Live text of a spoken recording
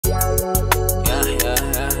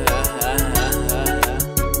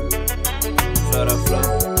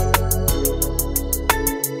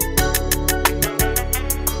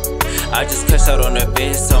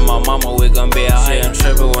bitch, told my mama we gon' be alright. I'm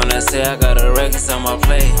trippin' when I say I got a records on my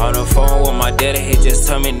plate. On the phone with my daddy, he just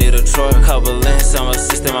told me need a truck. Couple links on my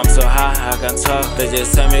system, I'm so high, I can talk. They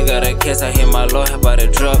just tell me got a case, I hear my lawyer about to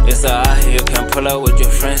drop. It's alright, you can pull up with your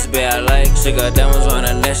friends, be I like. She got diamonds on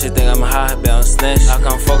her neck, she think I'm high, be on snatch. I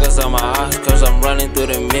can focus on my eyes, cause I'm running through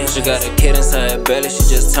the mist. She got a kid inside her belly, she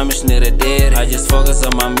just told me she need a daddy. I just focus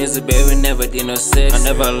on my music, baby, never did no sex. I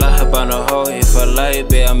never lie about no hoe, if I lie,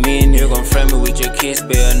 baby, I mean it. You gon' frame me with your kiss,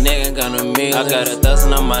 baby, a nigga got no millions. I got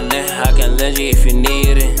 1,000 on my neck, I can lend you if you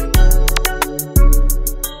need it.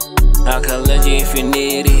 I can lend you if you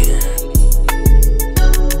need it.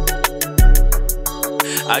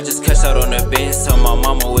 I just cashed out on the bench, told my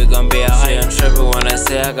mama we gon' be alright. I'm trippin' when I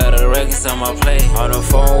say I got a records on my plate. On the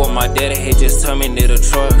phone with my daddy, he just told me need a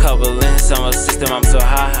truck. Couple links on my system, I'm so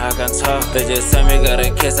high, I can talk. They just tell me got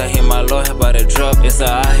a case, I hear my lawyer about to drop. It's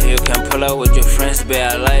alright, you can pull up with your friends, be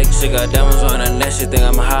I like. She got diamonds on her neck, she think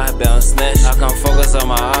I'm high, be on snatch. I can focus on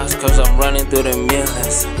my eyes, cause I'm running through the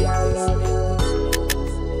millions.